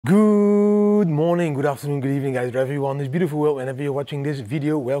Good morning, good afternoon, good evening guys, wherever you are in this beautiful world. Whenever you're watching this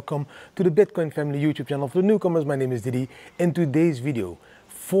video, welcome to the Bitcoin family YouTube channel. For the newcomers, my name is Didi. In today's video,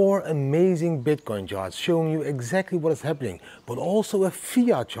 4 amazing Bitcoin charts showing you exactly what is happening, but also a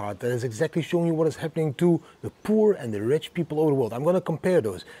fiat chart that is exactly showing you what is happening to the poor and the rich people over the world. I'm going to compare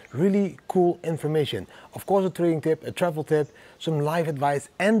those. Really cool information. Of course, a trading tip, a travel tip, some live advice,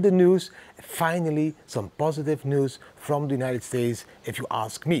 and the news. Finally, some positive news from the United States, if you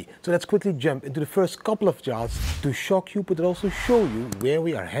ask me. So let's quickly jump into the first couple of charts to shock you, but also show you where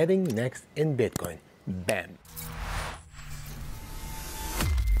we are heading next in Bitcoin. Bam!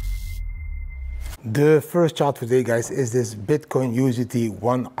 The first chart for today, guys, is this Bitcoin USDT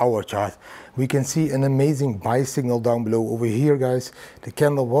 1 hour chart. We can see an amazing buy signal down below. Over here, guys, the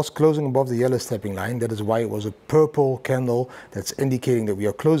candle was closing above the yellow stepping line. That is why it was a purple candle. That's indicating that we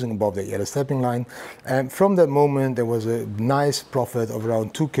are closing above the yellow stepping line. And from that moment, there was a nice profit of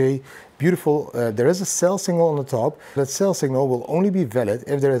around 2K. Beautiful. There is a sell signal on the top. That sell signal will only be valid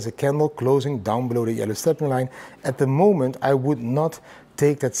if there is a candle closing down below the yellow stepping line. At the moment, I would not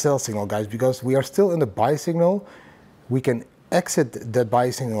take that sell signal, guys, because we are still in the buy signal. We can exit that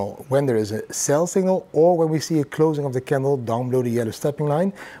buy signal when there is a sell signal or when we see a closing of the candle down below the yellow stepping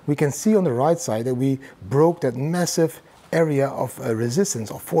line. We can see on the right side that we broke that massive area of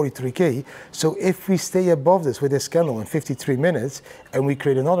resistance of 43K. So if we stay above this with this candle in 53 minutes and we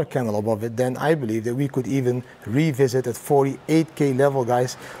create another candle above it, then I believe that we could even revisit at 48K level,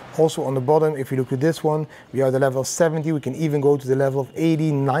 guys. Also on the bottom, if you look at this one, we are at the level of 70. We can even go to the level of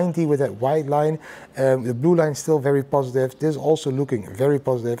 80, 90 with that white line. The blue line is still very positive. This is also looking very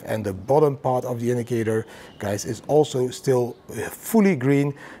positive. And the bottom part of the indicator, guys, is also still fully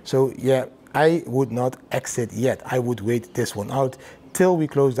green. So yeah, I would not exit yet. I would wait this one out till we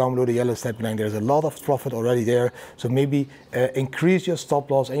close down below the yellow stepping line. There's a lot of profit already there. So maybe increase your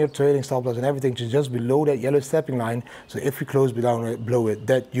stop loss and your trading stop loss and everything to just below that yellow stepping line. So if we close below it,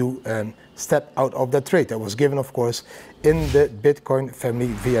 that you step out of that trade. That was given, of course, in the Bitcoin family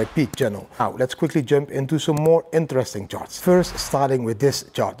VIP channel. Now, let's quickly jump into some more interesting charts. First, starting with this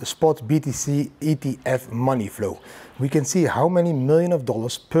chart, the spot BTC ETF money flow. We can see how many million of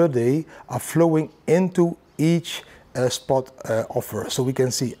dollars per day are flowing into each spot offer. So we can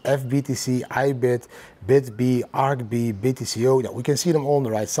see FBTC, IBIT, BitB, ARCB, BTCO. Now we can see them all on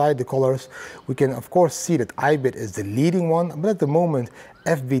the right side, the colors. We can of course see that IBIT is the leading one, but at the moment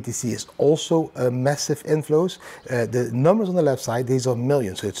FBTC is also massive inflows. The numbers on the left side, these are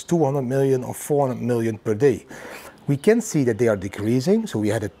millions, so it's 200 million or 400 million per day. We can see that they are decreasing, so we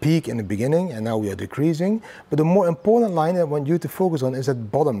had a peak in the beginning and now we are decreasing. But the more important line I want you to focus on is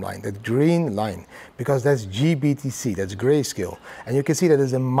that bottom line, that green line, because that's GBTC, that's grayscale. And you can see that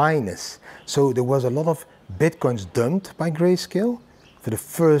there's a minus. So there was a lot of Bitcoins dumped by grayscale for the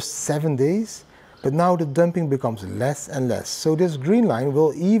first 7 days, but now the dumping becomes less and less. So this green line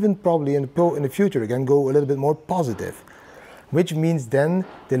will even probably in the future again go a little bit more positive, which means then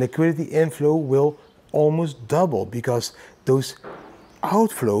the liquidity inflow will almost double, because those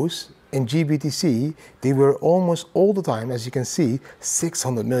outflows in GBTC, they were almost all the time, as you can see,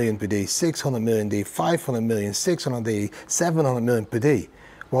 600 million per day, 600 million a day, 500 million, 600 a day, 700 million per day.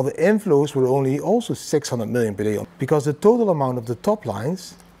 While the inflows were only also 600 million per day, because the total amount of the top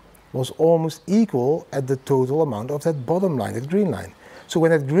lines was almost equal at the total amount of that bottom line, that green line. So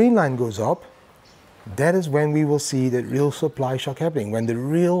when that green line goes up, that is when we will see the real supply shock happening, when the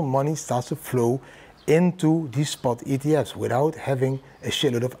real money starts to flow into these spot ETFs without having a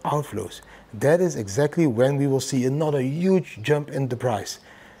shitload of outflows. That is exactly when we will see another huge jump in the price.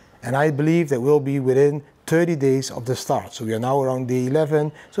 And I believe that will be within 30 days of the start. So we are now around day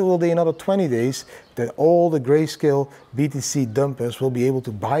 11, so it will be another 20 days that all the grayscale BTC dumpers will be able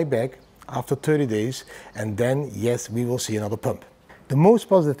to buy back after 30 days. And then, yes, we will see another pump. The most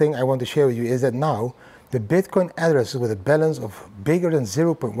positive thing I want to share with you is that now the Bitcoin addresses with a balance of bigger than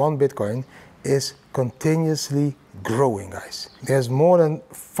 0.1 Bitcoin is continuously growing, guys. There's more than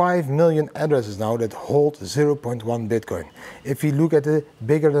 5 million addresses now that hold 0.1 Bitcoin. If you look at the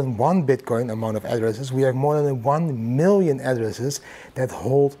bigger than 1 Bitcoin amount of addresses, we have more than 1 million addresses that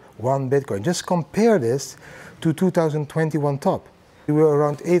hold 1 Bitcoin. Just compare this to 2021 top. We were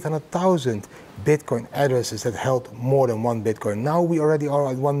around 800,000 Bitcoin addresses that held more than 1 Bitcoin. Now we already are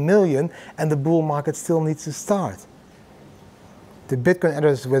at 1 million and the bull market still needs to start. The Bitcoin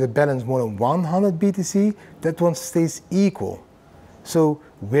address with a balance more than 100 BTC, that one stays equal. So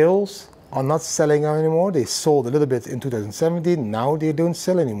whales are not selling anymore. They sold a little bit in 2017. Now they don't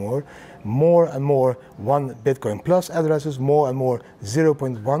sell anymore. More and more 1 Bitcoin plus addresses, more and more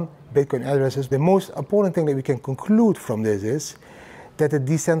 0.1 Bitcoin addresses. The most important thing that we can conclude from this is that the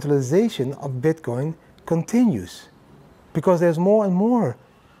decentralization of Bitcoin continues, because there's more and more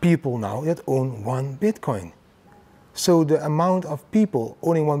people now that own one Bitcoin. So the amount of people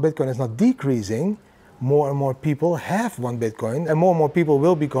owning one Bitcoin is not decreasing. More and more people have one Bitcoin, and more people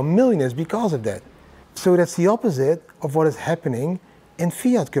will become millionaires because of that. So that's the opposite of what is happening in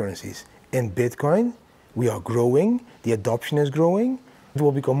fiat currencies. In Bitcoin, we are growing, the adoption is growing, it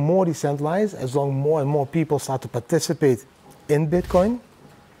will become more decentralized as long more and more people start to participate in Bitcoin.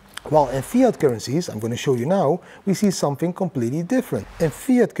 While in fiat currencies, I'm going to show you now, we see something completely different. In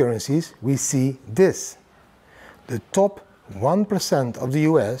fiat currencies, we see this. The top 1% of the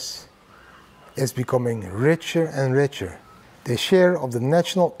US is becoming richer and richer. The share of the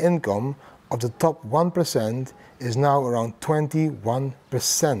national income of the top 1% is now around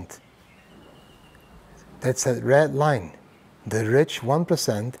 21%. That's that red line. The rich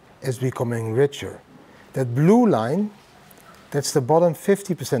 1% is becoming richer. That blue line, that's the bottom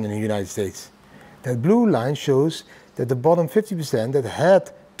 50% in the United States. That blue line shows that the bottom 50% that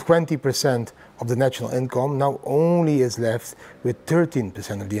had 20% of the national income now only is left with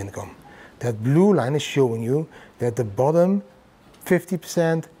 13% of the income. That blue line is showing you that the bottom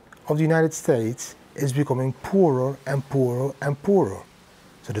 50% of the United States is becoming poorer and poorer and poorer.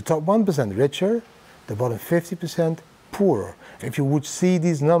 So the top 1% richer, the bottom 50% poorer. If you would see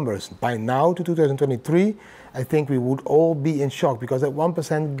these numbers by now to 2023, I think we would all be in shock, because that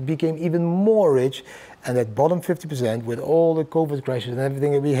 1% became even more rich, and that bottom 50% with all the COVID crashes and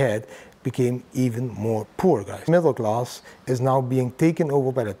everything that we had became even more poor, guys. Middle class is now being taken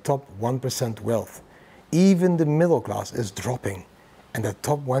over by the top 1% wealth. Even the middle class is dropping, and the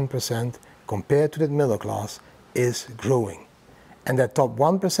top 1% compared to that middle class is growing. And that top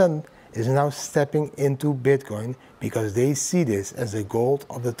 1% is now stepping into Bitcoin because they see this as the gold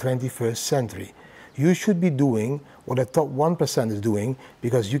of the 21st century. You should be doing what the top 1% is doing,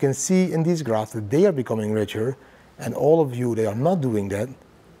 because you can see in these graphs that they are becoming richer, and all of you that are not doing that,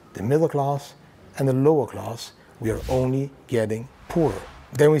 the middle class and the lower class, we are only getting poorer.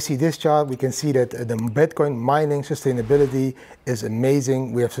 Then we see this chart, we can see that the Bitcoin mining sustainability is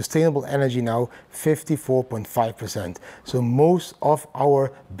amazing. We have sustainable energy now, 54.5%. So most of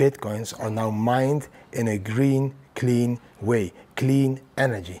our Bitcoins are now mined in a green, clean way, clean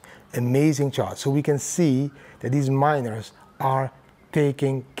energy. Amazing chart. So we can see that these miners are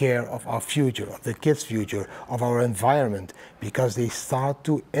taking care of our future, of the kids' future, of our environment, because they start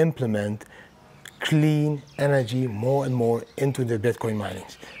to implement clean energy more and more into the Bitcoin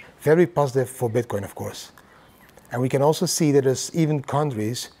minings. Very positive for Bitcoin, of course. And we can also see that there's even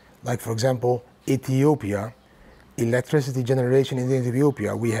countries, like for example, Ethiopia, electricity generation in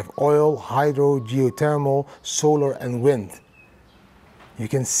Ethiopia. We have oil, hydro, geothermal, solar and wind. You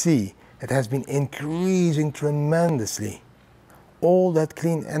can see it has been increasing tremendously. All that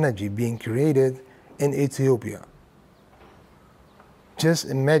clean energy being created in Ethiopia. Just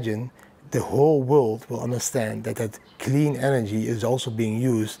imagine the whole world will understand that that clean energy is also being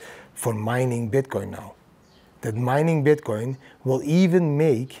used for mining Bitcoin now. That mining Bitcoin will even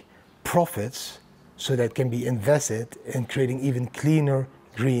make profits so that can be invested in creating even cleaner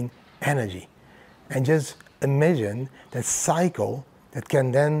green energy. And just imagine that cycle that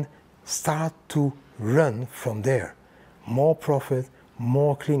can then start to run from there. More profit,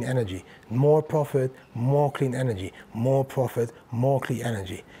 more clean energy. More profit, more clean energy. More profit, more clean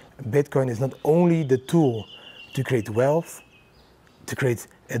energy. Bitcoin is not only the tool to create wealth, to create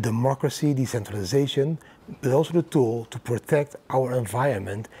a democracy, decentralization, but also the tool to protect our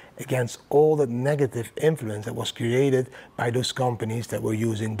environment against all the negative influence that was created by those companies that were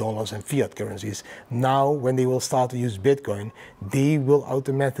using dollars and fiat currencies. Now, when they will start to use Bitcoin, they will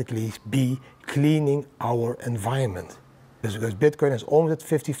automatically be cleaning our environment. Because Bitcoin is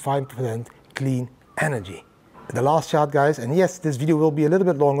almost at 55% clean energy. The last chart, guys, and yes, this video will be a little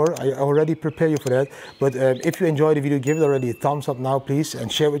bit longer. I already prepare you for that. But if you enjoyed the video, give it already a thumbs up now, please,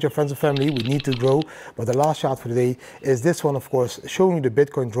 and share with your friends and family. We need to grow. But the last chart for today is this one, of course, showing you the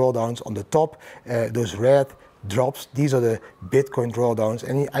Bitcoin drawdowns on the top, those red drops. These are the Bitcoin drawdowns.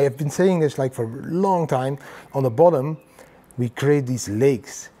 And I have been saying this like for a long time. On the bottom, we create these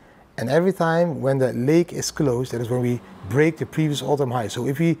lakes. And every time when the lake is closed, that is when we break the previous all-time high. So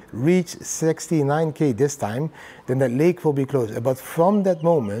if we reach 69K this time, then that lake will be closed. But from that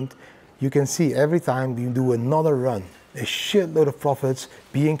moment, you can see every time we do another run, a shitload of profits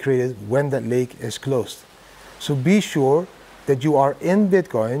being created when that lake is closed. So be sure that you are in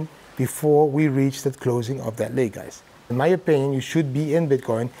Bitcoin before we reach that closing of that lake, guys. In my opinion, you should be in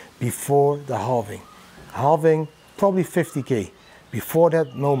Bitcoin before the halving. Halving, probably 50K. Before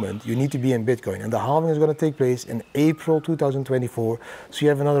that moment, you need to be in Bitcoin, and the halving is going to take place in April 2024. So you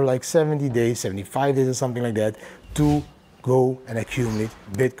have another like 70 days, 75 days or something like that to go and accumulate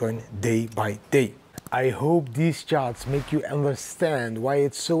Bitcoin day by day. I hope these charts make you understand why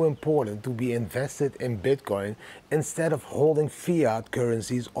it's so important to be invested in Bitcoin instead of holding fiat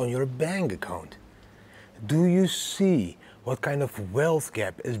currencies on your bank account. Do you see what kind of wealth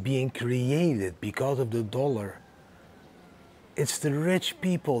gap is being created because of the dollar? It's the rich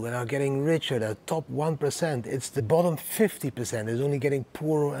people that are getting richer, the top 1%. It's the bottom 50% is only getting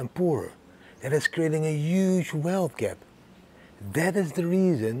poorer and poorer. That is creating a huge wealth gap. That is the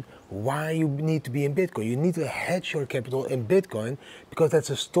reason why you need to be in Bitcoin. You need to hedge your capital in Bitcoin because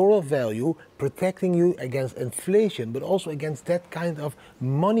that's a store of value protecting you against inflation, but also against that kind of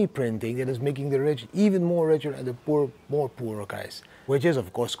money printing that is making the rich even more richer and the poor more poorer, guys, which is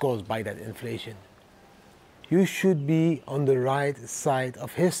of course caused by that inflation. You should be on the right side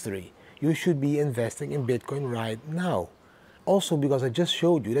of history. You should be investing in Bitcoin right now. Also because I just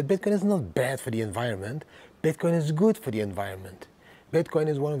showed you that Bitcoin is not bad for the environment. Bitcoin is good for the environment. Bitcoin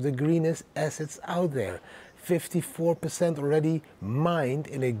is one of the greenest assets out there. 54% already mined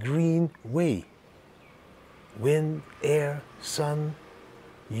in a green way. Wind, air, sun,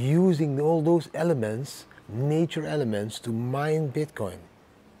 using all those elements, nature elements, to mine Bitcoin.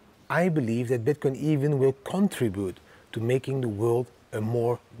 I believe that Bitcoin even will contribute to making the world a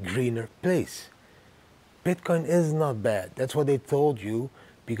more greener place. Bitcoin is not bad. That's what they told you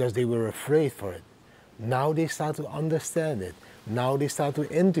because they were afraid for it. Now they start to understand it. Now they start to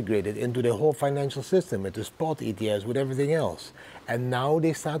integrate it into the whole financial system, with the spot ETFs, with everything else. And now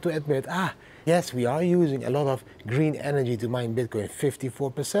they start to admit, yes, we are using a lot of green energy to mine Bitcoin,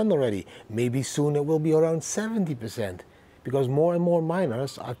 54% already. Maybe soon it will be around 70%, because more and more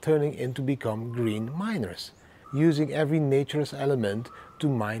miners are turning into become green miners, using every nature's element to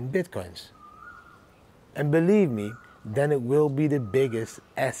mine Bitcoins. And believe me, then it will be the biggest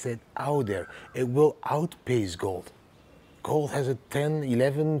asset out there. It will outpace gold. Gold has a 10,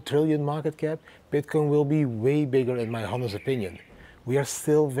 11 trillion market cap. Bitcoin will be way bigger in my honest opinion. We are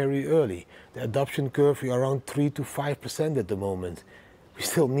still very early. The adoption curve, we are around 3 to 5% at the moment. We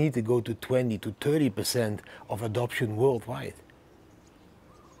still need to go to 20 to 30% of adoption worldwide.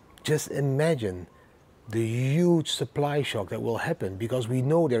 Just imagine the huge supply shock that will happen, because we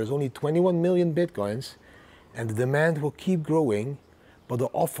know there is only 21 million Bitcoins and the demand will keep growing, but the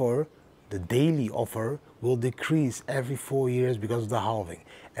offer, the daily offer, will decrease every 4 years because of the halving.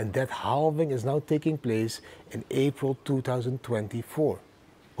 And that halving is now taking place in April 2024.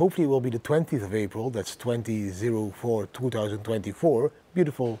 Hopefully it will be the 20th of April, that's 20/04/2024,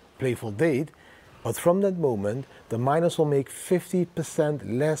 beautiful, playful date. But from that moment, the miners will make 50%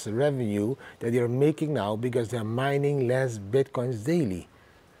 less revenue that they are making now because they are mining less Bitcoins daily.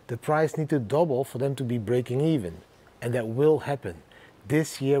 The price needs to double for them to be breaking even, and that will happen.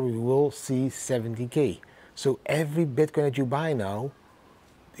 This year we will see 70K. So every Bitcoin that you buy now,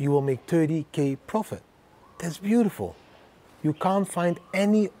 you will make 30K profit. That's beautiful. You can't find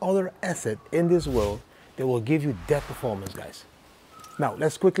any other asset in this world that will give you that performance, guys. Now,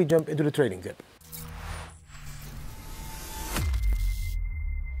 let's quickly jump into the trading tip.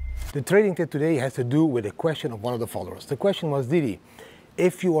 The trading tip today has to do with a question of one of the followers. The question was, Didi,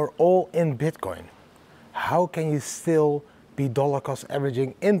 if you are all in Bitcoin, how can you still be dollar cost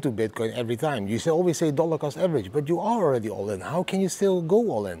averaging into Bitcoin every time? You always say dollar cost average, but you are already all in. How can you still go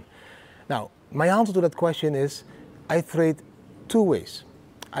all in? Now, my answer to that question is, I trade two ways.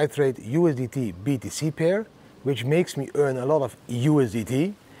 I trade USDT BTC pair, which makes me earn a lot of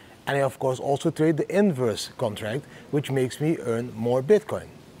USDT. And I of course also trade the inverse contract, which makes me earn more Bitcoin.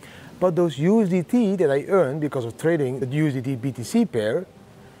 But those USDT that I earn because of trading the USDT BTC pair,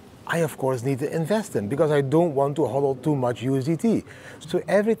 I of course need to invest in because I don't want to hodl too much USDT. So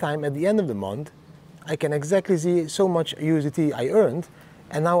every time at the end of the month, I can exactly see so much USDT I earned,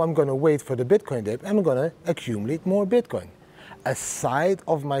 and now I'm going to wait for the Bitcoin dip and I'm going to accumulate more Bitcoin. Aside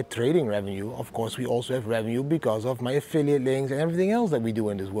of my trading revenue, of course, we also have revenue because of my affiliate links and everything else that we do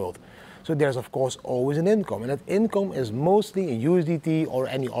in this world. So there's of course always an income, and that income is mostly in USDT or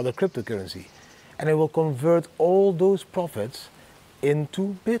any other cryptocurrency. And I will convert all those profits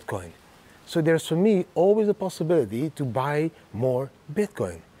into Bitcoin. So there's for me always a possibility to buy more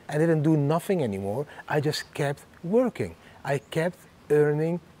Bitcoin. I didn't do nothing anymore, I just kept working. I kept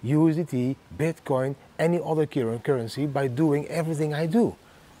earning USDT, Bitcoin, any other currency by doing everything I do.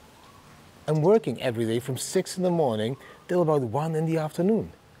 I'm working every day from 6 in the morning till about 1 in the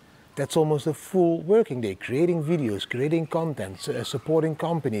afternoon. That's almost a full working day, creating videos, creating content, supporting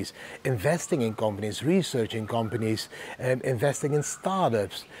companies, investing in companies, researching companies, investing in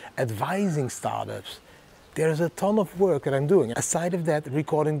startups, advising startups. There's a ton of work that I'm doing. Aside of that,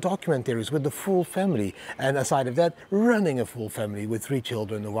 recording documentaries with the full family. And aside of that, running a full family with 3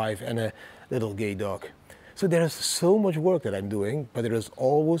 children, a wife and a little gay dog. So there's so much work that I'm doing, but there is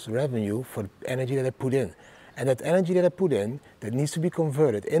always revenue for the energy that I put in. And that energy that I put in, that needs to be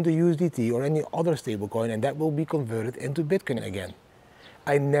converted into USDT or any other stablecoin, and that will be converted into Bitcoin again.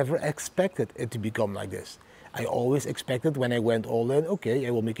 I never expected it to become like this. I always expected when I went all in, okay,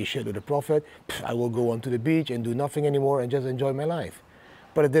 I will make a shitload of profit, I will go onto the beach and do nothing anymore and just enjoy my life.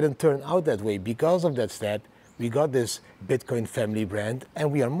 But it didn't turn out that way. Because of that step, we got this Bitcoin family brand,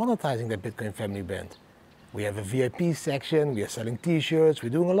 and we are monetizing that Bitcoin family brand. We have a VIP section, we are selling t-shirts, we're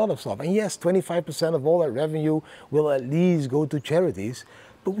doing a lot of stuff. And yes, 25% of all that revenue will at least go to charities,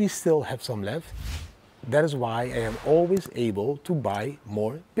 but we still have some left. That is why I am always able to buy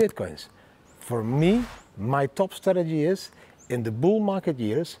more Bitcoins. For me, my top strategy is, in the bull market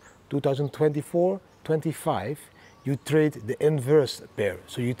years, 2024-25, you trade the inverse pair.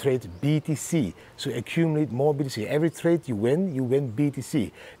 So you trade BTC, so accumulate more BTC. Every trade you win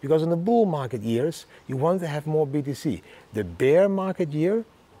BTC. Because in the bull market years, you want to have more BTC. The bear market year,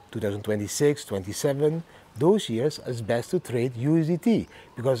 2026, 27, those years it's best to trade USDT.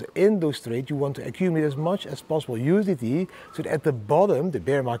 Because in those trades, you want to accumulate as much as possible USDT, so that at the bottom, the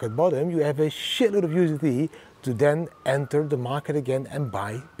bear market bottom, you have a shitload of USDT to then enter the market again and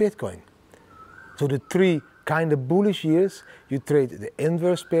buy Bitcoin. So the 3 kind of bullish years, you trade the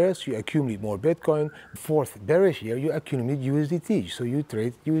inverse pairs, you accumulate more Bitcoin. 4th bearish year, you accumulate USDT, so you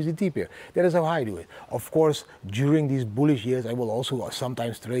trade USDT pair. That is how I do it. Of course, during these bullish years, I will also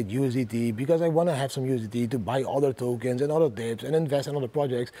sometimes trade USDT because I want to have some USDT to buy other tokens and other dips and invest in other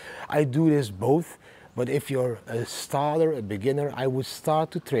projects. I do this both. But if you're a starter, a beginner, I would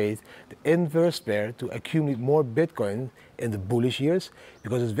start to trade the inverse pair to accumulate more Bitcoin in the bullish years,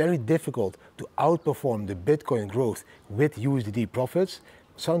 because it's very difficult to outperform the Bitcoin growth with USDT profits.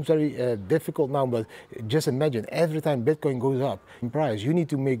 Sounds very difficult now, but just imagine every time Bitcoin goes up in price, you need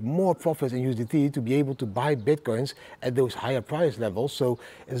to make more profits in USDT to be able to buy Bitcoins at those higher price levels. So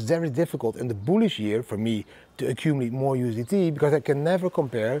it's very difficult in the bullish year for me to accumulate more USDT, because I can never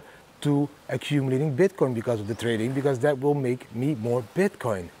compare to accumulating Bitcoin because of the trading, because that will make me more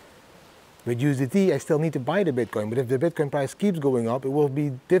Bitcoin. With USDT, I still need to buy the Bitcoin, but if the Bitcoin price keeps going up, it will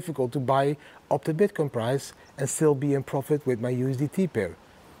be difficult to buy up the Bitcoin price and still be in profit with my USDT pair.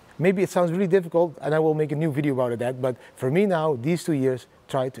 Maybe it sounds really difficult, and I will make a new video about that, but for me now, these 2 years,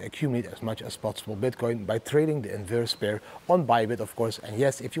 try to accumulate as much as possible Bitcoin by trading the inverse pair on Bybit, of course. And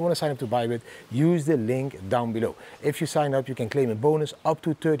yes, if you want to sign up to Bybit, use the link down below. If you sign up, you can claim a bonus up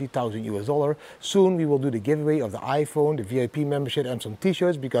to $30,000 US. Soon we will do the giveaway of the iPhone, the VIP membership, and some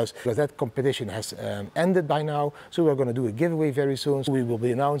t-shirts, because that competition has ended by now. So we're going to do a giveaway very soon. So we will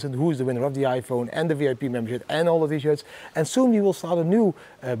be announcing who is the winner of the iPhone and the VIP membership and all the t-shirts. And soon we will start a new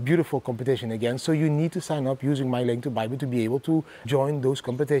beautiful competition again. So you need to sign up using my link to Bybit to be able to join those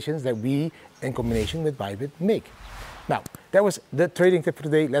competitions that we, in combination with Bybit, make. Now, that was the trading tip for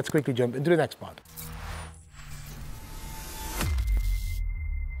today. Let's quickly jump into the next part.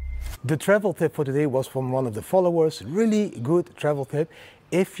 The travel tip for today was from one of the followers. Really good travel tip.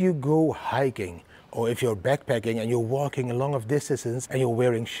 If you go hiking, or if you're backpacking and you're walking a long distances and you're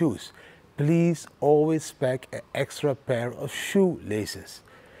wearing shoes, please always pack an extra pair of shoelaces.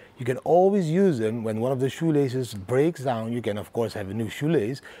 You can always use them when one of the shoelaces breaks down. You can of course have a new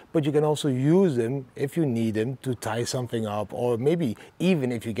shoelace, but you can also use them if you need them to tie something up, or maybe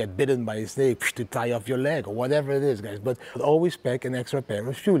even if you get bitten by a snake to tie off your leg, or whatever it is, guys. But always pack an extra pair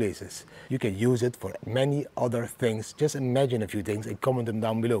of shoelaces. You can use it for many other things. Just imagine a few things and comment them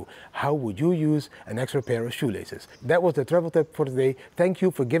down below. How would you use an extra pair of shoelaces? That was the travel tip for today. Thank you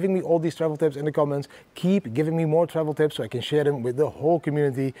for giving me all these travel tips in the comments. Keep giving me more travel tips so I can share them with the whole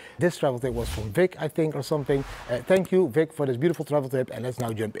community. This travel tip was from Vic, I think, or something. Thank you, Vic, for this beautiful travel tip, and let's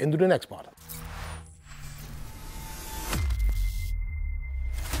now jump into the next part.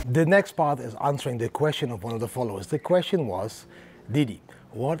 The next part is answering the question of one of the followers. The question was, Didi,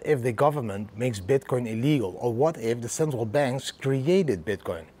 what if the government makes Bitcoin illegal? Or what if the central banks created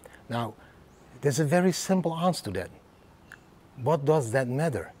Bitcoin? Now, there's a very simple answer to that. What does that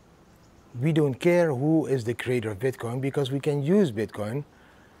matter? We don't care who is the creator of Bitcoin, because we can use Bitcoin,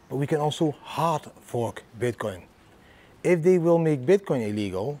 but we can also hard fork Bitcoin. If they will make Bitcoin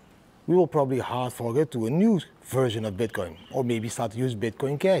illegal, we will probably hard fork it to a new version of Bitcoin, or maybe start to use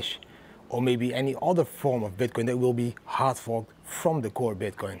Bitcoin Cash, or maybe any other form of Bitcoin that will be hard forked from the core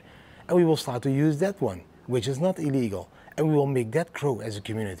Bitcoin. And we will start to use that one, which is not illegal, and we will make that grow as a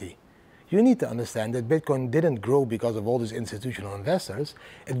community. You need to understand that Bitcoin didn't grow because of all these institutional investors.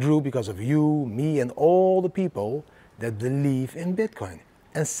 It grew because of you, me, and all the people that believe in Bitcoin.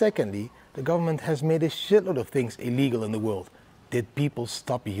 And secondly, the government has made a shitload of things illegal in the world. Did people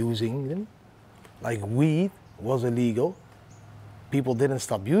stop using them? Like weed was illegal. People didn't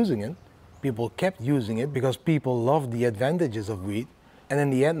stop using it. People kept using it because people loved the advantages of weed. And in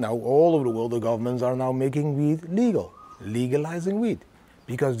the end now, all over the world, the governments are now making weed legal, legalizing weed,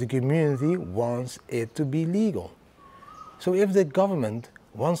 because the community wants it to be legal. So if the government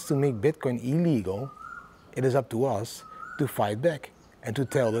wants to make Bitcoin illegal, it is up to us to fight back and to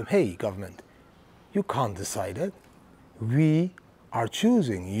tell them, hey, government, you can't decide it. We are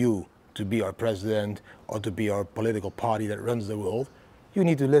choosing you to be our president or to be our political party that runs the world. You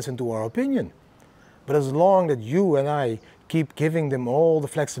need to listen to our opinion. But as long as you and I keep giving them all the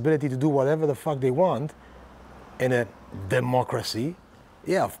flexibility to do whatever the fuck they want in a democracy,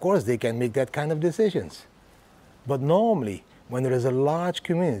 yeah, of course they can make that kind of decisions. But normally, when there is a large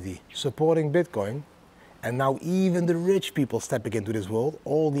community supporting Bitcoin, and now even the rich people stepping into this world,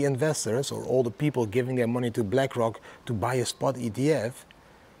 all the investors or all the people giving their money to BlackRock to buy a spot ETF,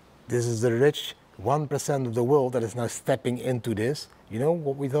 this is the rich 1% of the world that is now stepping into this. You know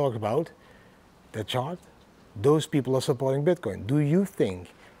what we talked about? The chart? Those people are supporting Bitcoin. Do you think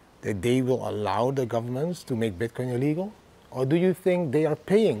that they will allow the governments to make Bitcoin illegal? Or do you think they are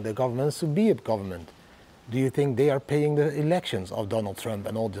paying the governments to be a government? Do you think they are paying the elections of Donald Trump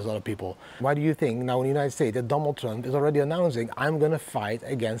and all these other people? Why do you think now in the United States that Donald Trump is already announcing, I'm going to fight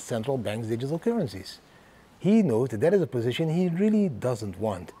against central banks' digital currencies? He knows that that is a position he really doesn't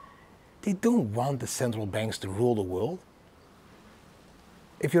want. They don't want the central banks to rule the world.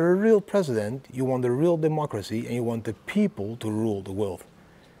 If you're a real president, you want a real democracy and you want the people to rule the world.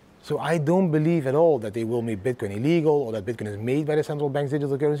 So I don't believe at all that they will make Bitcoin illegal or that Bitcoin is made by the central bank's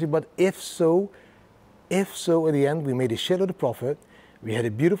digital currency. But if so, in the end, we made a shitload of profit, we had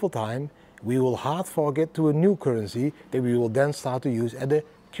a beautiful time, we will hard fork it to a new currency that we will then start to use as a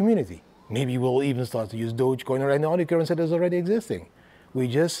community. Maybe we'll even start to use Dogecoin or any other currency that is already existing. We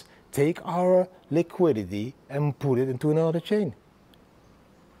just take our liquidity and put it into another chain.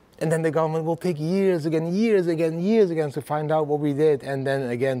 And then the government will take years again to find out what we did, and then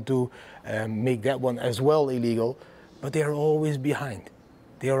again to make that one as well illegal. But they are always behind.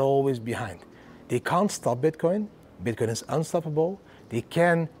 They are always behind. They can't stop Bitcoin. Bitcoin is unstoppable. They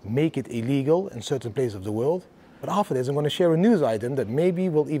can make it illegal in certain places of the world. But after this, I'm going to share a news item that maybe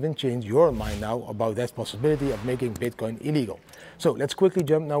will even change your mind now about that possibility of making Bitcoin illegal. So let's quickly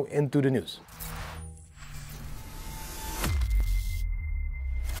jump now into the news.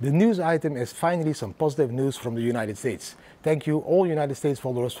 The news item is finally some positive news from the United States. Thank you all United States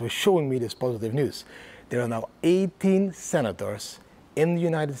followers for showing me this positive news. There are now 18 senators in the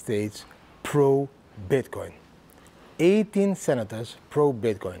United States pro-Bitcoin. 18 senators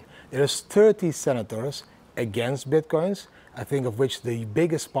pro-Bitcoin. There's 30 senators against Bitcoins, I think of which the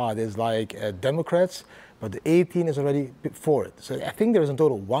biggest part is like Democrats, but the 18 is already for it. So I think there is in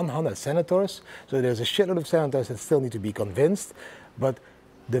total 100 senators, so there's a shitload of senators that still need to be convinced, but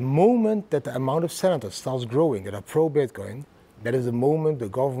the moment that the amount of senators starts growing that are pro-Bitcoin, that is the moment the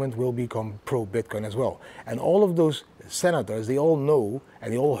government will become pro-Bitcoin as well. And all of those senators, they all know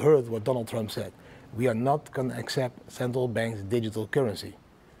and they all heard what Donald Trump said. We are not going to accept central banks' digital currency.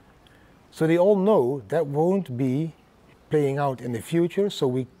 So they all know that won't be playing out in the future, so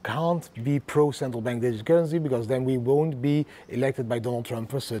we can't be pro-central bank digital currency because then we won't be elected by Donald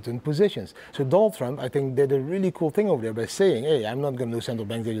Trump for certain positions. So Donald Trump, I think, did a really cool thing over there by saying, hey, I'm not going to do central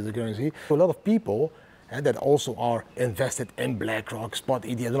bank digital currency. So a lot of people that also are invested in BlackRock, spot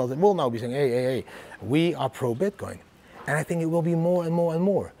ETFs, and all that will now be saying, hey, we are pro-Bitcoin. And I think it will be more and more and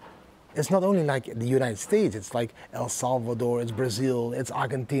more. It's not only like the United States, it's like El Salvador, it's Brazil, it's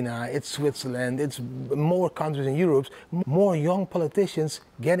Argentina, it's Switzerland, it's more countries in Europe, more young politicians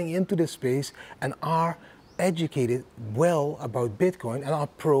getting into this space and are educated well about Bitcoin and are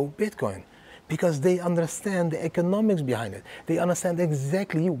pro-Bitcoin because they understand the economics behind it. They understand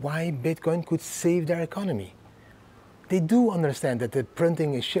exactly why Bitcoin could save their economy. They do understand that the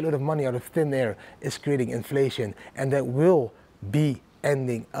printing a shitload of money out of thin air is creating inflation and that will be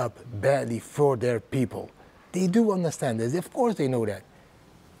ending up badly for their people. They do understand this, of course they know that.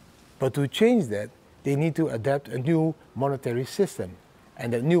 But to change that, they need to adapt a new monetary system.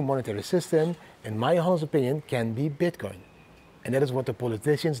 And that new monetary system, in my honest opinion, can be Bitcoin. And that is what the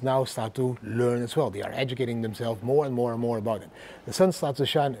politicians now start to learn as well. They are educating themselves more and more and more about it. The sun starts to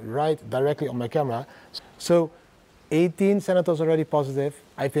shine right directly on my camera. So 18 senators already positive.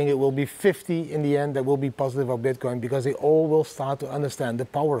 I think it will be 50 in the end that will be positive of Bitcoin, because they all will start to understand the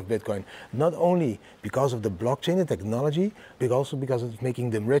power of Bitcoin. Not only because of the blockchain and technology, but also because it's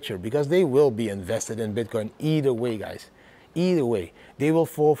making them richer, because they will be invested in Bitcoin either way, guys. Either way. They will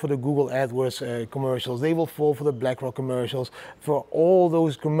fall for the Google AdWords commercials. They will fall for the BlackRock commercials, for all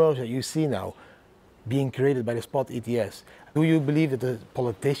those commercials you see now being created by the spot ETFs. Do you believe that the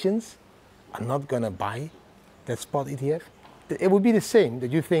politicians are not going to buy that spot ETF? It would be the same that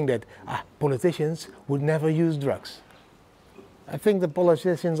you think that politicians would never use drugs. I think the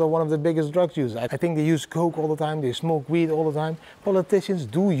politicians are one of the biggest drug users. I think they use coke all the time, they smoke weed all the time. Politicians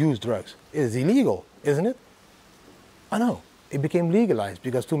do use drugs. It is illegal, isn't it? I know. It became legalized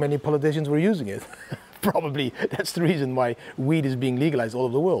because too many politicians were using it. Probably that's the reason why weed is being legalized all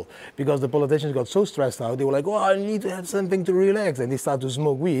over the world. Because the politicians got so stressed out, they were like, oh, I need to have something to relax. And they started to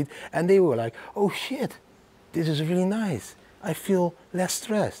smoke weed, and they were like, oh shit, this is really nice. I feel less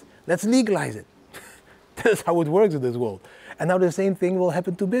stressed. Let's legalize it. That's how it works in this world. And now the same thing will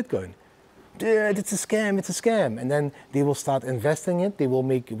happen to Bitcoin. It's a scam, it's a scam. And then they will start investing it. They will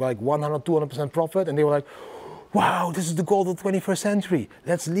make like 100, 200% profit. And they were like, wow, this is the gold of the 21st century.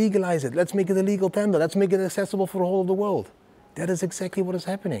 Let's legalize it. Let's make it a legal tender. Let's make it accessible for the whole of the world. That is exactly what is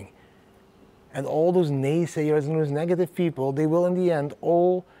happening. And all those naysayers and those negative people, they will in the end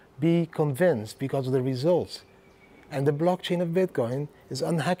all be convinced because of the results. And the blockchain of Bitcoin is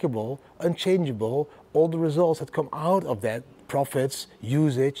unhackable, unchangeable. All the results that come out of that, profits,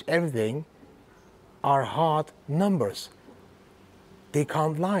 usage, everything, are hard numbers. They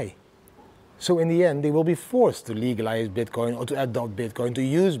can't lie. So in the end, they will be forced to legalize Bitcoin or to adopt Bitcoin, to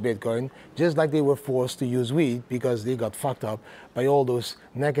use Bitcoin, just like they were forced to use weed because they got fucked up by all those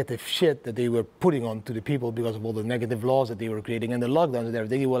negative shit that they were putting on to the people because of all the negative laws that they were creating and the lockdowns and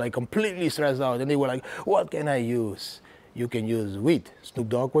everything. They were like completely stressed out and they were like, what can I use? You can use weed. Snoop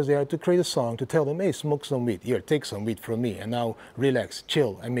Dogg was there to create a song to tell them, hey, smoke some weed. Here, take some weed from me and now relax,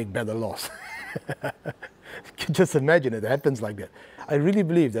 chill, and make better laws. Just imagine it happens like that. I really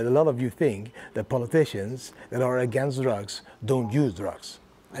believe that a lot of you think that politicians that are against drugs don't use drugs.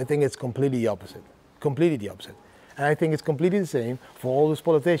 I think it's completely the opposite. Completely the opposite. And I think it's completely the same for all those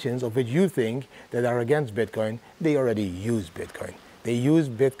politicians of which you think that are against Bitcoin. They already use Bitcoin. They use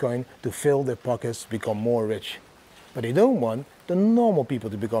Bitcoin to fill their pockets, become more rich. But they don't want the normal people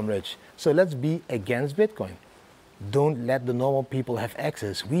to become rich. So let's be against Bitcoin. Don't let the normal people have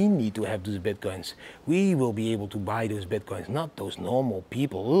access. We need to have those Bitcoins. We will be able to buy those Bitcoins, not those normal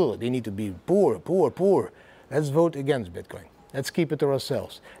people. Ugh, they need to be poor, poor, poor. Let's vote against Bitcoin. Let's keep it to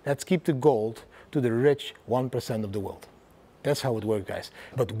ourselves. Let's keep the gold to the rich 1% of the world. That's how it works, guys.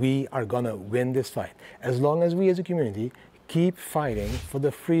 But we are gonna win this fight. As long as we as a community keep fighting for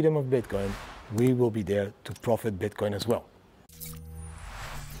the freedom of Bitcoin, we will be there to profit Bitcoin as well.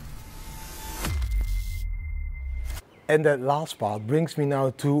 And that last part brings me now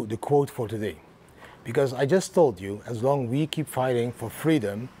to the quote for today. Because I just told you, as long as we keep fighting for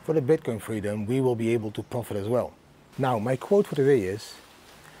freedom, for the Bitcoin freedom, we will be able to profit as well. Now, my quote for today is,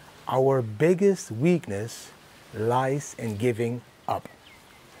 our biggest weakness lies in giving up.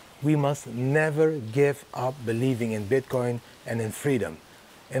 We must never give up believing in Bitcoin and in freedom.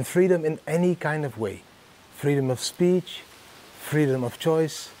 And freedom in any kind of way. Freedom of speech, freedom of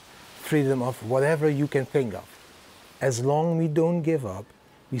choice, freedom of whatever you can think of. As long as we don't give up,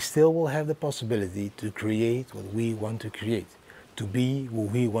 we still will have the possibility to create what we want to create, to be who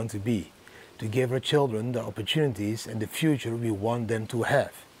we want to be, to give our children the opportunities and the future we want them to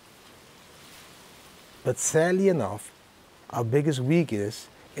have. But sadly enough, our biggest weakness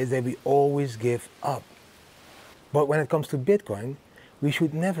is that we always give up. But when it comes to Bitcoin, we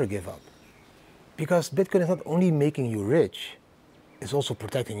should never give up. Because Bitcoin is not only making you rich, it's also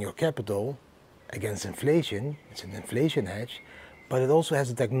protecting your capital against inflation. It's an inflation hedge, but it also has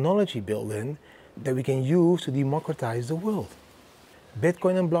a technology built in that we can use to democratize the world.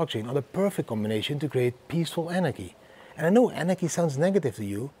 Bitcoin and blockchain are the perfect combination to create peaceful anarchy. And I know anarchy sounds negative to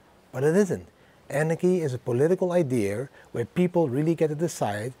you, but it isn't. Anarchy is a political idea where people really get to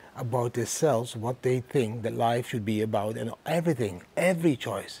decide about themselves, what they think that life should be about, and everything, every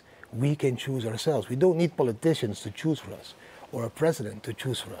choice, we can choose ourselves. We don't need politicians to choose for us or a president to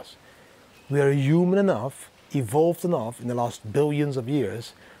choose for us. We are human enough, evolved enough in the last billions of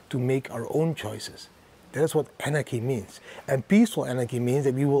years to make our own choices. That's what anarchy means. And peaceful anarchy means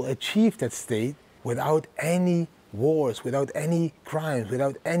that we will achieve that state without any wars, without any crimes,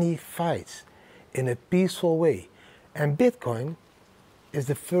 without any fights, in a peaceful way. And Bitcoin is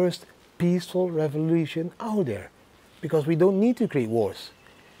the first peaceful revolution out there, because we don't need to create wars.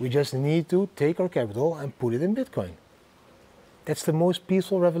 We just need to take our capital and put it in Bitcoin. That's the most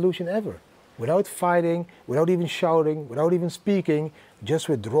peaceful revolution ever. Without fighting, without even shouting, without even speaking, just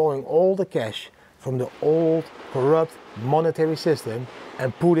withdrawing all the cash from the old, corrupt monetary system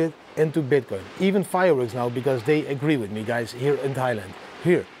and put it into Bitcoin. Even fireworks now, because they agree with me, guys, here in Thailand.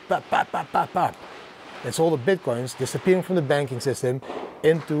 Here, pop, pop, pop, pop, pop. That's all the Bitcoins disappearing from the banking system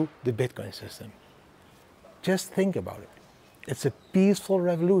into the Bitcoin system. Just think about it. It's a peaceful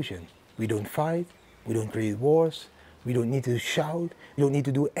revolution. We don't fight, we don't create wars, we don't need to shout, we don't need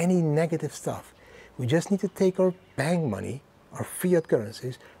to do any negative stuff. We just need to take our bank money, our fiat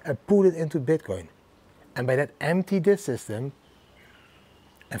currencies, and put it into Bitcoin. And by that, empty this system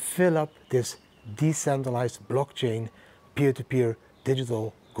and fill up this decentralized blockchain, peer-to-peer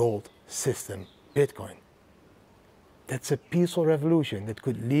digital gold system, Bitcoin. That's a peaceful revolution that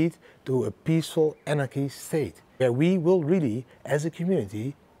could lead to a peaceful anarchy state, where we will really, as a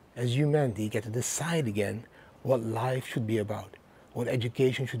community, as humanity, get to decide again what life should be about, what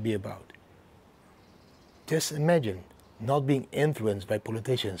education should be about. Just imagine not being influenced by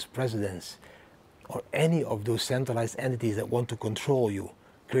politicians, presidents, or any of those centralized entities that want to control you,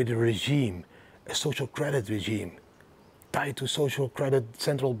 create a regime, a social credit regime, tied to social credit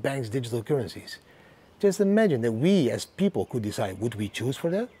central banks' digital currencies. Just imagine that we as people could decide, would we choose for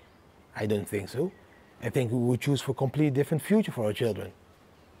that? I don't think so. I think we would choose for a completely different future for our children.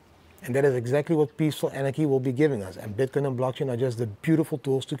 And that is exactly what peaceful anarchy will be giving us. And Bitcoin and blockchain are just the beautiful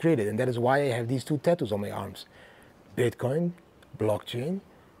tools to create it. And that is why I have these two tattoos on my arms. Bitcoin, blockchain,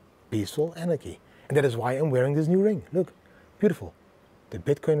 peaceful anarchy. And that is why I'm wearing this new ring. Look, beautiful. The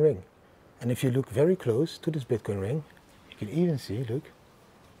Bitcoin ring. And if you look very close to this Bitcoin ring, you can even see, look,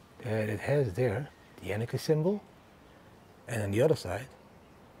 that it has there the anarchy symbol. And on the other side,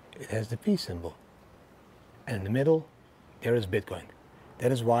 it has the peace symbol. And in the middle, there is Bitcoin.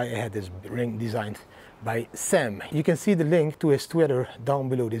 That is why I had this ring designed by Sam. You can see the link to his Twitter down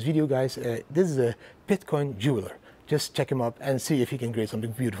below this video, guys. This is a Bitcoin jeweler. Just check him up and see if he can create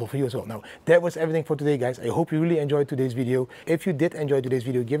something beautiful for you as well. Now, that was everything for today, guys. I hope you really enjoyed today's video. If you did enjoy today's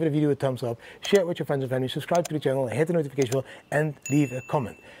video, give it a video a thumbs up, share it with your friends and family, subscribe to the channel, hit the notification bell, and leave a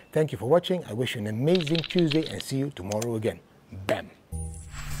comment. Thank you for watching. I wish you an amazing Tuesday and see you tomorrow again. Bam!